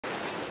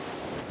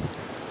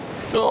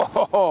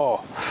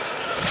Oh,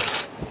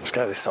 let's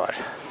go this side.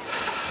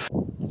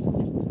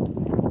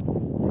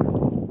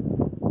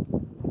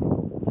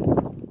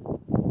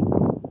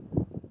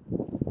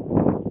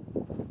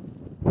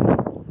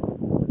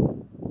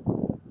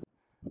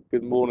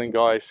 Good morning,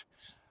 guys.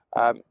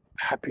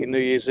 Happy New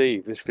Year's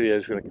Eve. This video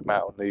is going to come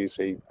out on New Year's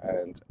Eve,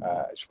 and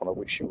I just want to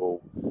wish you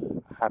all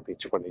a happy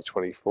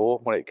 2024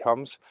 when it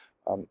comes.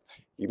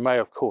 You may,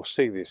 of course,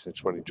 see this in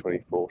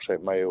 2024, so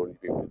it may already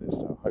be with us.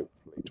 So hopefully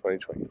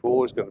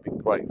 2024 is going to be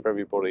great for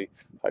everybody.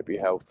 Hope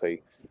you're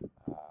healthy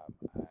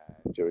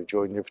and you're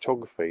enjoying your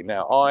photography.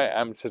 Now, I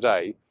am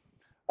today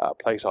at a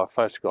place I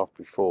photographed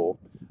before,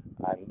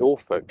 and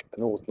North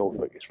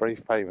Norfolk is very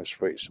famous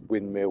for its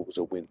windmills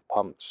or wind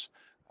pumps.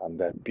 And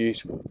they're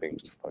beautiful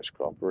things to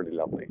photograph, really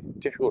lovely.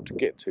 Difficult to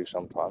get to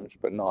sometimes,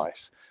 but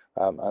nice.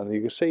 And you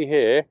can see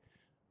here,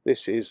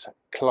 this is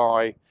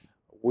Cly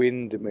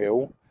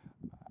Windmill,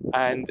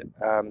 and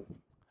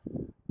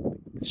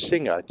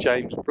singer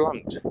James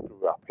Blunt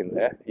grew up in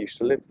there. He used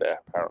to live there,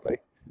 apparently.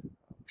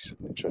 It's an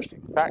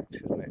interesting fact,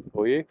 isn't it,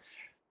 for you?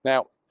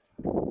 Now,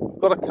 I've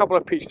got a couple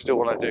of pictures I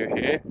want to do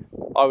here.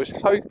 I was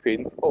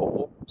hoping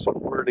for some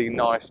really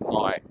nice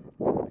light,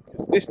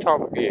 because this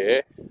time of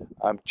year,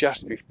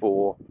 just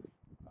before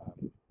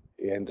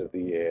the end of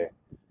the year,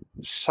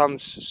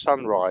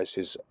 sunrise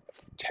is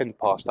 8:10.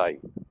 I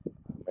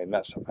mean,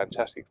 that's a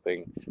fantastic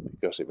thing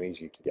because it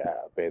means you can get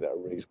out of bed at a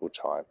reasonable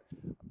time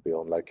and be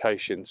on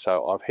location.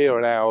 So I'm here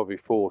an hour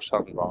before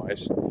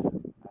sunrise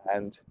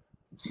and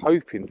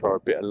hoping for a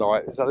bit of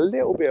light. There's a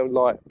little bit of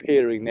light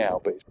appearing now,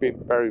 but it's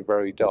been very,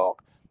 very dark.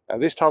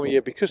 And this time of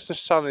year, because the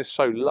sun is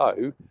so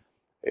low,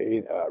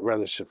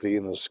 relatively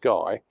in the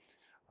sky,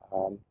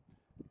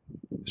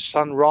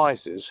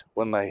 sunrises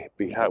when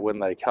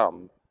they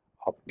come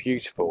are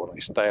beautiful and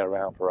they stay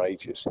around for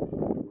ages.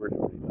 Really,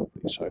 really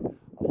lovely. So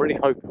I'm really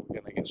hoping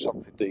we're going to get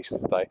something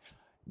decent today.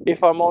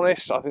 If I'm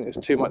honest, I think there's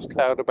too much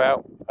cloud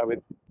about. I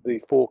mean, the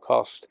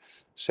forecast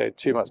said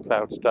too much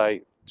cloud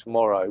today,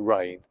 tomorrow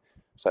rain.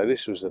 So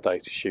this was the day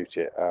to shoot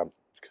it,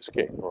 because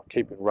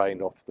keeping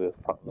rain off the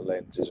front of the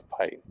lens is a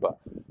pain. But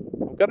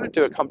I'm going to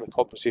do a couple of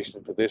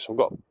compositions for this. I've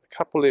got a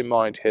couple in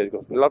mind here. I've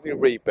got some lovely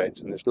reed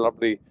beds and this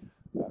lovely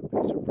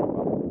piece of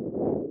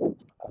river,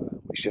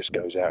 which just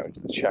goes out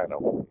into the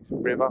channel.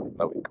 River?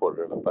 No, we call it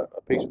a river, but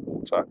a piece of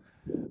water.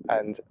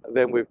 And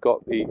then we've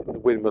got the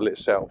windmill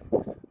itself.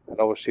 And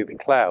obviously the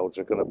clouds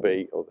are going to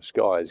be, or the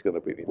sky is going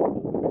to be the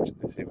important bit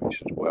in this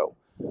image as well.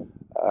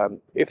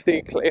 If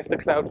the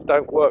clouds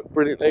don't work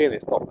brilliantly and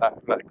it's not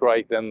that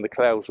great, then the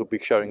clouds will be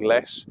showing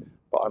less.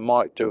 But I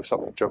might do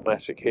something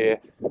dramatic here,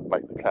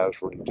 make the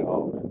clouds really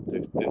dark,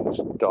 do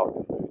this dark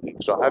and moody.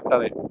 So I have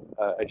done it,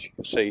 as you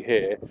can see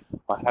here,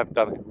 I have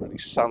done it really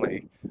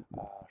sunny,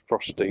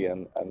 frosty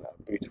and a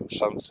beautiful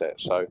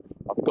sunset. So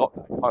I've got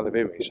that kind of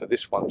image. So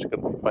this one's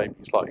going to be maybe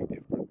slightly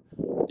different.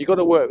 You've got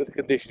to work with the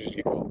conditions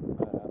you've got.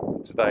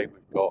 Today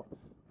we've got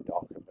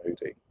dark and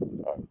moody.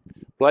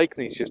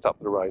 Blakeney's just up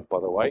the road, by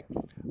the way.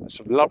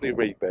 Some lovely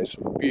reed beds,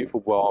 some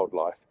beautiful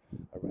wildlife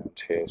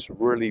around here. It's a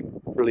really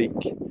bleak,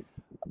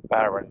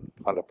 barren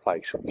kind of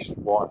place, which is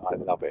why I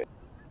love it.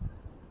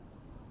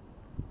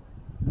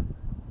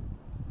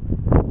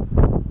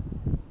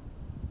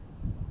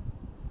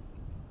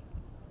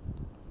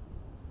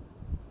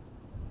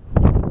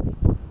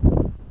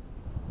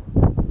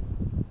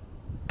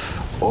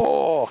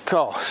 Oh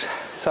gosh,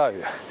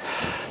 so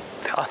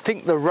I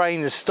think the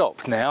rain has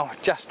stopped now,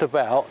 just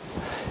about.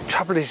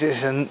 Trouble is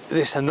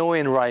this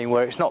annoying rain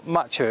where it's not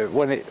much of it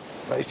when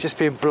it's just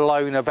being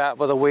blown about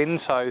by the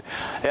wind, so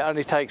it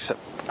only takes a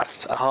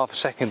half a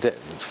second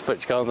for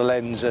it to go on the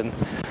lens, and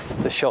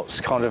the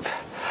shot's kind of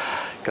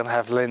going to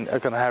have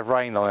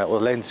rain on it, or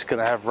the lens is going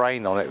to have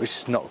rain on it, which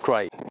is not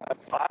great.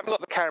 I haven't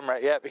got the camera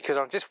out yet because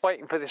I'm just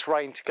waiting for this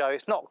rain to go.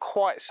 It's not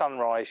quite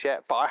sunrise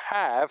yet, but I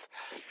have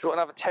got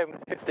another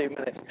 10-15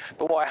 minutes.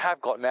 But what I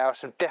have got now is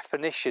some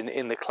definition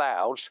in the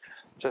clouds,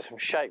 so some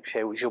shapes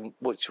here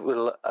which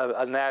will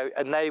now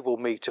enable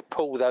me to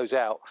pull those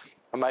out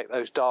and make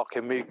those dark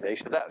and moody,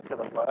 so that's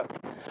going to work.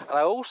 And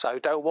I also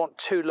don't want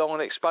too long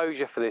an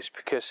exposure for this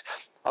because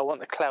I want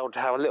the cloud to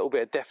have a little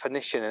bit of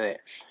definition in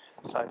it.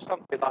 So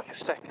something like a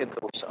second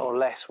or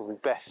less will be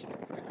best.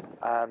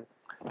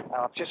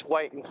 I'm just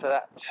waiting for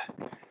that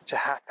to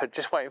happen,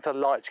 just waiting for the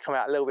light to come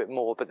out a little bit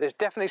more, but there's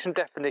definitely some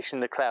definition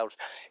in the clouds.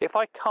 If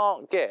I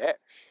can't get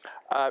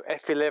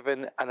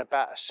f11 and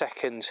about a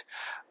second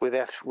with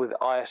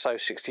ISO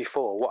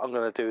 64, what I'm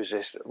going to do is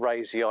just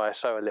raise the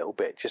ISO a little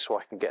bit just so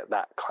I can get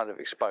that kind of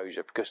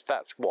exposure, because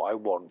that's what I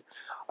want.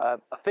 I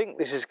think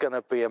this is going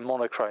to be a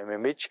monochrome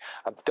image,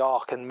 a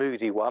dark and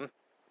moody one,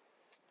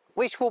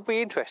 which will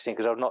be interesting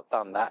because I've not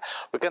done that.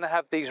 We're going to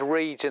have these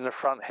reeds in the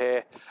front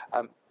here.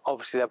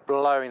 Obviously they're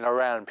blowing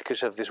around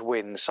because of this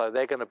wind, so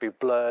they're going to be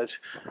blurred.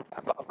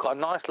 But I've got a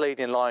nice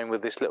leading line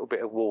with this little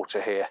bit of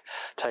water here,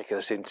 taking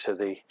us into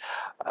the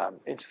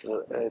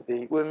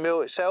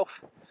windmill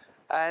itself,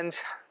 and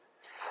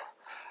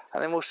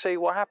then we'll see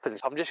what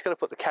happens. I'm just going to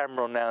put the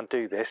camera on now and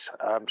do this,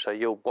 so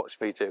you'll watch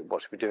me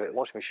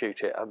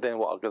shoot it, and then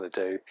what I'm going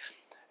to do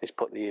is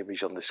put the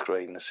image on the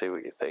screen and see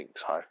what you think.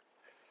 So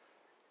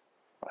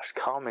it's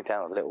calming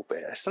down a little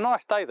bit. It's a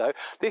nice day though.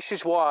 This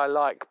is why I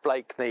like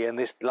Blakeney and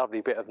this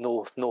lovely bit of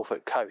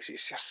Norfolk coast.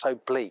 It's just so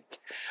bleak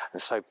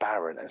and so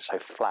barren and so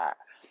flat,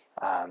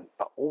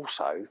 but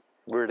also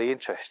really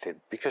interesting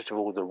because of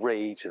all the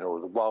reeds and all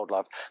the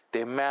wildlife.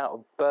 The amount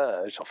of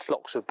birds, or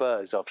flocks of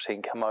birds I've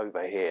seen come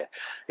over here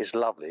is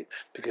lovely,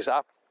 because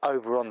up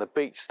over on the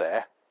beach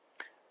there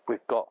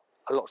we've got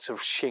lots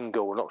of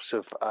shingle, lots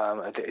of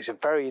it's a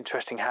very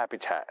interesting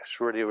habitat.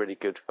 It's really, really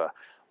good for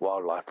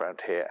wildlife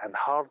around here, and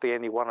hardly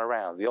anyone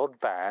around. The odd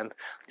van,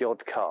 the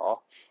odd car,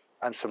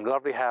 and some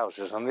lovely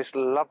houses, and this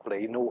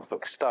lovely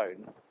Norfolk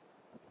stone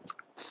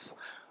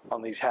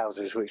on these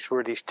houses, which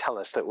really tell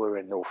us that we're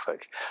in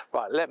Norfolk.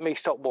 Right, let me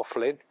stop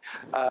waffling,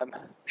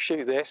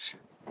 shoot this.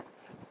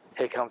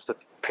 Here comes the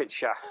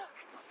picture.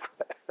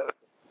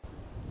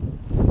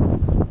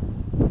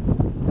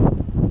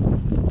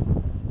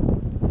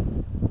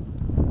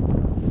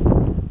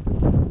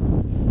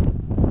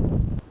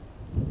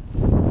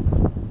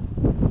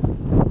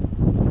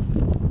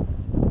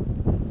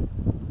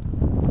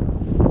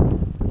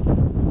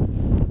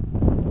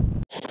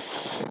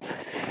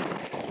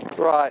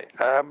 Right,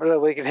 I don't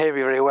know if you can hear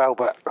me very well,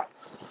 but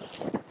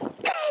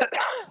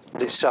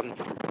this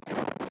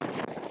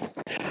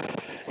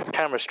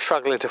camera's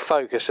struggling to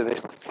focus in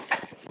this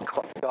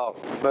quite dark,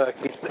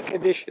 murky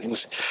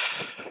conditions.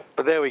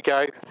 But there we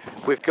go.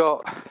 We've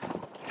got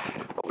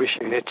what we're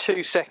shooting here,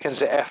 2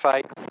 seconds at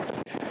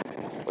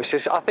f8, which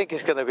is, I think,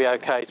 is going to be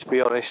okay, to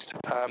be honest.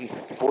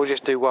 We'll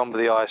just do one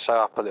with the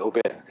ISO up a little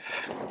bit.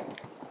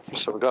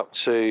 So we got up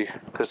to,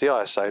 because the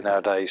ISO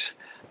nowadays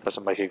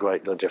doesn't make a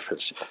great deal of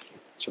difference.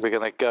 So we're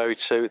going to go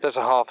to, there's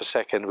a ½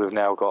 second we've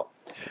now got,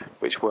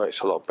 which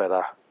works a lot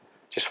better.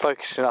 Just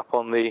focusing up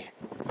on the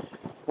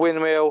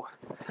windmill.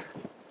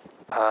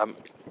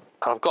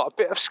 I've got a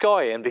bit of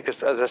sky in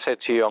because, as I said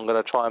to you, I'm going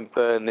to try and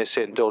burn this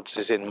in, dodge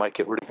this in,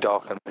 make it really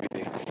dark and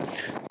moody.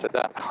 So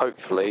that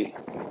hopefully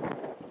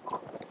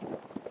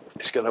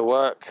is going to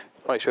work.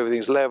 Make sure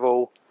everything's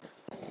level.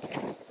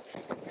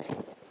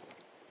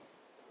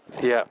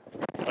 Yeah,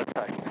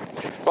 okay.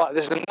 Right,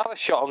 there's another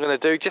shot I'm going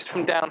to do just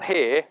from down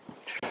here.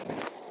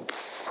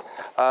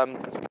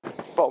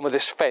 Bottom of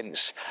this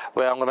fence,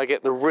 where I'm going to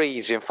get the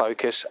reeds in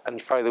focus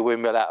and throw the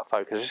windmill out of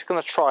focus. Just going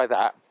to try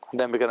that, and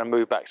then we're going to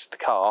move back to the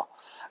car.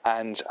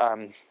 And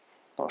I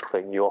was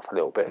cleaning you off a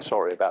little bit,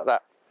 sorry about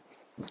that.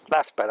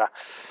 That's better.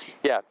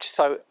 Yeah,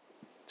 so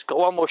it's got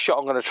one more shot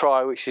I'm going to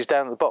try, which is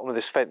down at the bottom of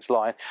this fence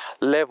line,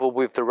 level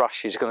with the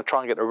rushes. Going to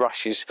try and get the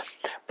rushes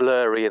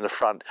blurry in the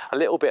front, a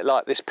little bit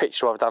like this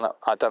picture I've done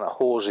at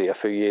Horsey a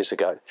few years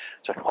ago.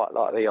 So I quite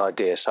like the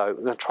idea. So we're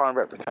going to try and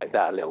replicate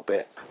that a little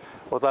bit.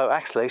 Although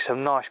actually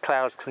some nice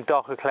clouds, some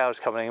darker clouds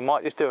coming in.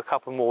 Might just do a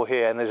couple more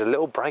here, and there's a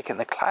little break in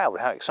the cloud.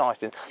 How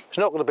exciting! It's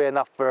not going to be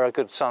enough for a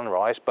good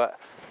sunrise, but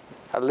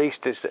at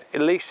least there's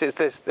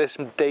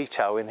some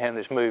detail in here and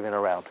it's moving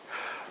around.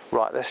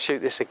 Right, let's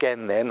shoot this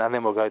again then, and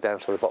then we'll go down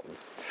to the bottom.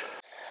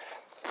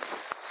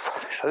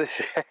 So this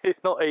is,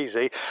 it's not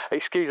easy.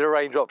 Excuse the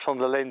raindrops on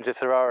the lens if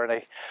there are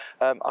any.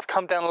 I've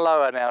come down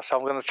lower now, so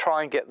I'm going to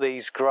try and get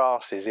these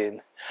grasses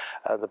in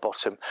at the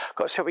bottom.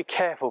 Got to be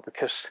careful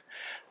because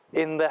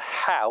in the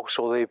house,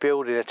 or the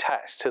building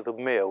attached to the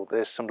mill,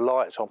 there's some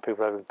lights on,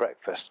 people having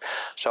breakfast.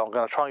 So I'm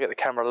going to try and get the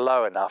camera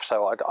low enough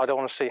so I don't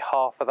want to see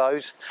half of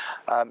those.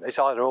 It's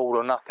either all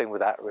or nothing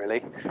with that,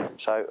 really.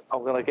 So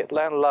I'm going to get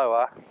down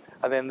lower,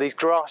 and then these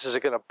grasses are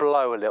going to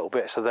blow a little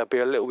bit, so they'll be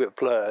a little bit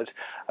blurred.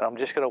 And I'm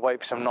just going to wait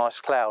for some nice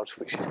clouds,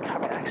 which is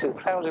coming. Actually, the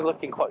clouds are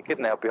looking quite good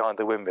now behind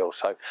the windmill.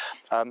 So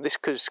this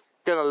is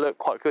going to look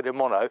quite good in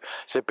mono.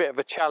 It's a bit of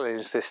a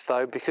challenge, this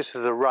though, because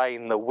of the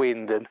rain, the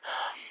wind,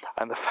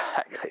 and the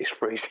fact that it's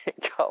freezing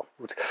cold.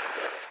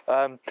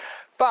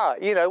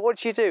 But you know, what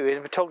do you do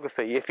in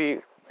photography? If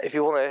you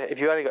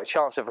only got a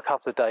chance of a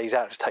couple of days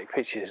out to take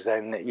pictures,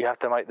 then you have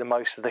to make the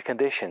most of the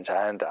conditions.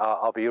 And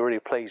I'll be really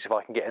pleased if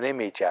I can get an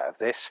image out of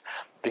this,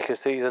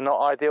 because these are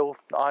not ideal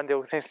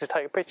things to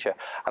take a picture.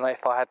 And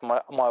if I had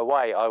my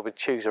way, I would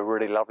choose a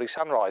really lovely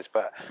sunrise,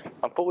 but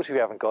unfortunately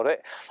we haven't got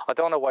it. I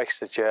don't want to waste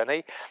the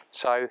journey,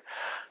 so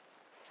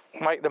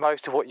make the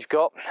most of what you've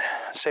got,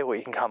 see what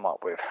you can come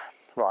up with.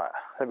 Right,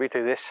 let me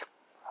do this,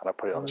 and I'll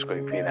put it on the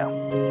screen for you now.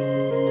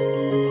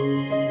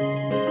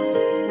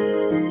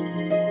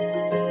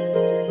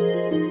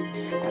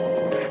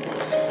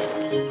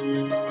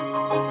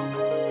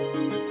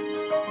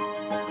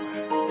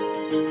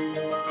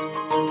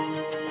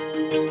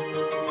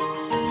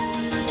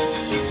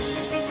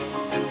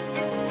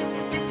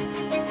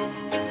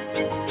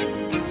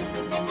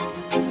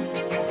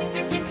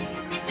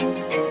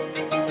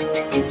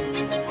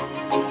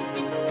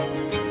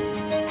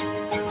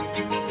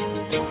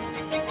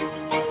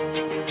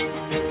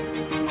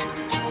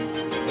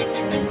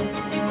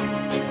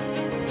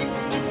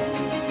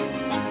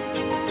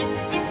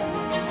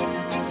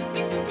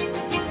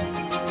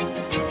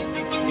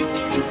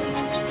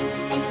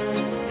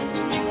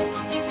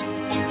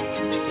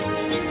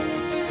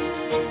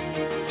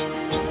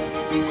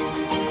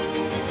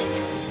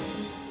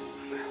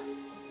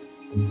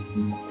 Oh,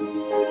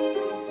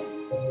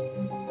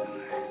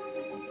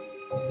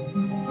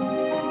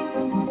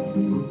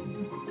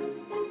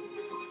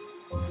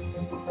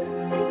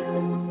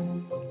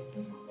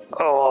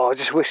 I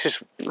just wish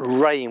this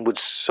rain would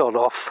sod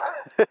off.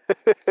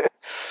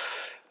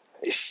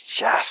 It's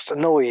just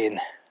annoying.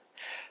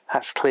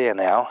 That's clear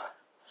now.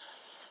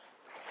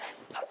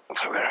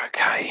 So we're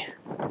okay.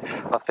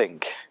 I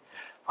think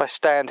if I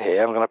stand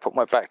here, I'm going to put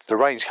my back to the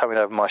rain's coming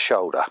over my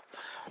shoulder.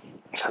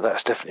 So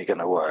that's definitely going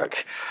to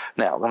work.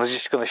 Now, I'm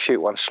just going to shoot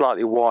one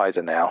slightly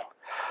wider now,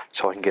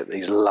 so I can get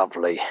these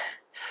lovely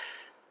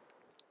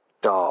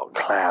dark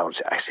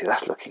clouds. Actually,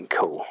 that's looking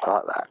cool. I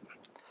like that.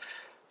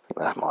 I think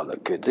that might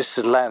look good. This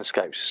is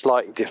landscape,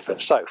 slightly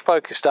different. So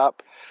focused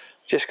up.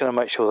 Just going to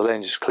make sure the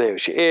lens is clear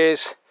as it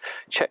is.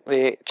 Check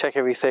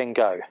everything.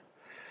 Go.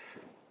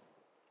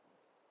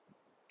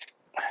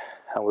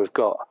 And we've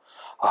got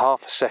a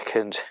half a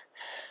second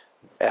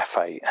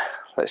f8.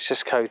 Let's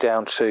just go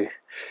down to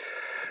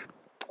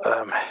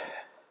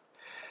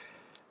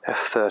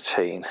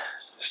f13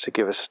 just to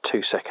give us a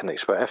 2 second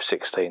exposure.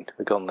 F16,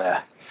 we've gone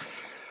there.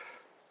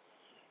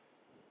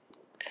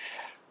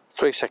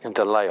 3 second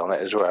delay on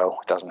it as well.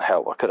 It doesn't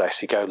help. I could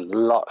actually go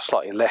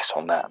slightly less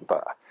on that,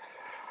 but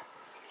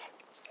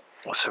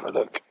let's have a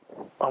look.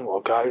 On we'll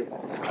go.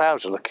 The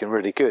clouds are looking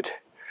really good.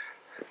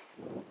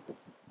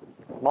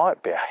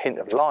 Might be a hint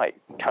of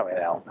light coming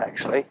out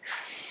actually.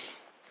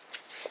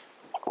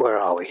 Where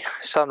are we?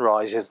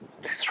 Sunrise is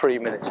 3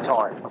 minutes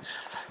time.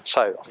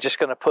 So I'm just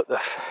going to put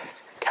the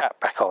cap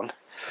back on,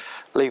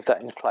 leave that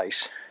in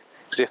place,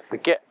 because if we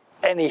get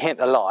any hint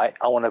of light,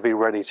 I want to be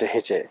ready to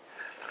hit it.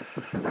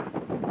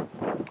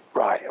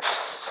 Right,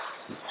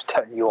 just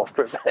turning you off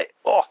for a minute.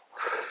 Oh.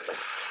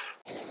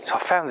 So I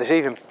found this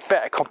even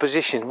better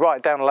composition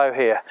right down low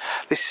here.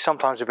 This is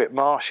sometimes a bit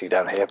marshy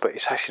down here, but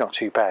it's actually not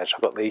too bad. So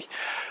I've got the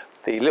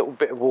little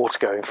bit of water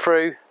going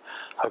through.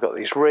 I've got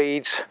these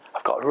reeds,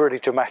 I've got a really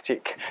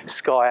dramatic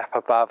sky up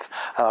above,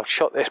 and I've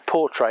shot this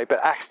portrait, but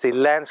actually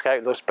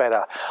landscape looks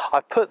better. I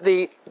put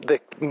the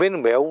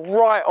windmill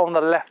right on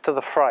the left of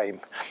the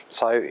frame,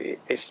 so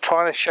it's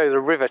trying to show the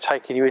river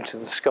taking you into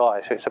the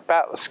sky, so it's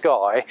about the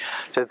sky,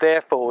 so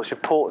therefore it's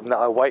important that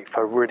I wait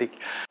for a really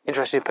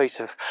interesting piece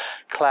of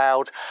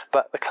cloud,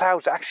 but the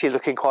cloud's actually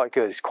looking quite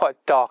good. It's quite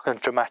dark and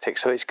dramatic,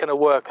 so it's going to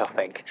work, I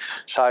think.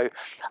 So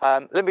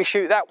let me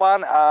shoot that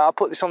one. I'll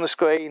put this on the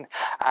screen,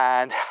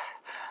 and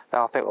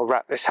now I think we'll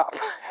wrap this up.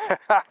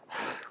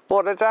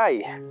 What a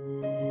day.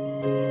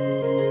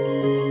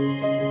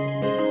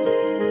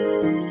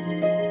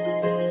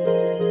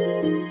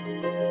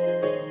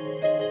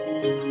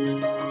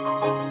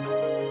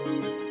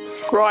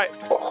 Right,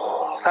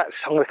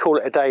 I'm going to call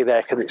it a day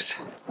there because it's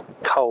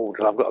cold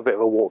and I've got a bit of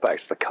a walk back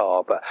to the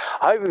car, but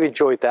I hope you've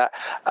enjoyed that.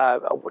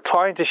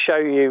 Trying to show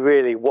you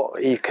really what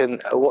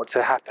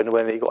to happen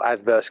when you've got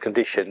adverse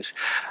conditions.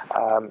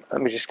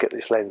 Let me just get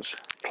this lens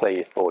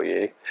clear for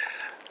you.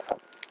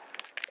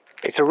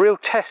 It's a real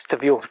test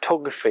of your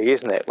photography,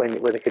 isn't it,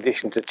 when the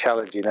conditions are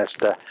challenging as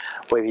to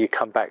whether you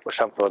come back with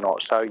something or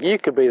not. So you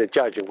can be the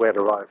judge of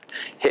whether I've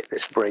hit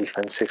this brief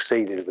and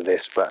succeeded with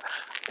this, but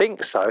I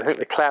think so. I think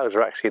the clouds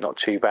are actually not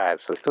too bad,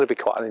 so it's going to be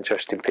quite an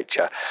interesting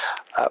picture.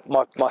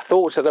 My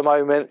thoughts at the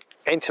moment,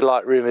 into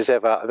Lightroom as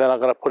ever, and then I'm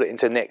going to put it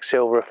into Next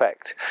Silver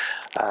Effect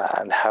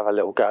and have a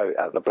little go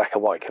at the black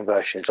and white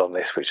conversions on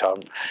this, which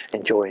I'm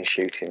enjoying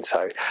shooting.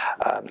 So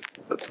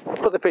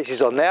put the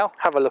pictures on now,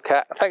 have a look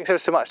at. Thanks ever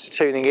so much for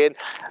tuning in.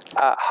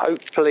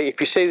 Hopefully if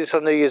you see this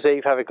on New Year's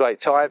Eve, have a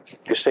great time. If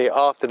you see it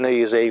after New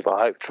Year's Eve,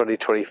 I hope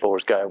 2024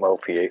 is going well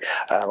for you.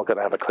 I'm going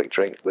to have a quick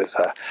drink with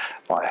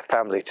my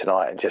family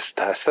tonight and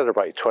just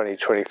celebrate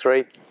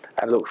 2023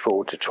 and look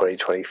forward to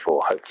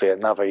 2024. Hopefully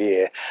another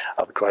year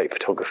of great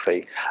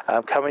photography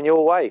coming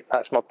your way.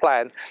 That's my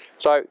plan.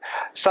 So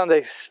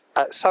Sunday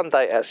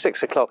at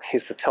 6 o'clock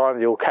is the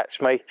time you'll catch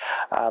me.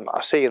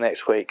 I'll see you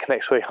next week.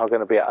 Next week I'm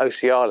going to be at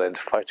OC Island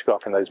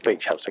photographing those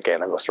beach huts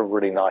again. I've got some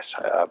really nice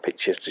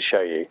pictures to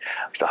show you,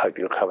 which I hope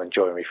you'll come and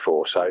join me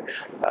for. So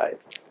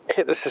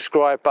hit the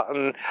subscribe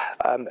button.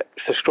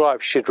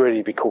 Subscribe should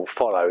really be called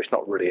follow. It's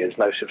not really, there's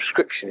no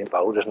subscription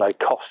involved, there's no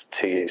cost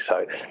to you.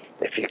 So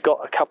if you've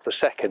got a couple of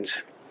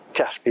seconds,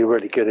 just be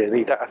really good, and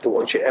you don't have to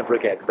watch it ever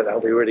again, but that'll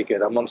be really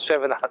good. I'm on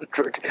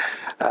 700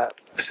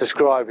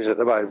 subscribers at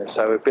the moment,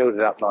 so we're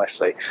building up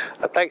nicely.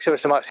 Thanks ever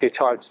so much for your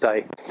time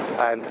today,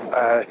 and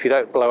if you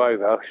don't blow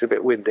over, it's a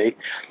bit windy,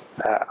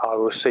 I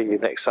will see you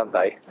next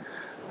Sunday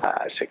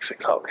at 6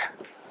 o'clock.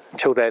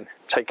 Until then,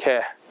 take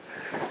care.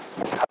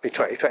 Happy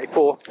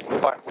 2024.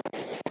 Bye.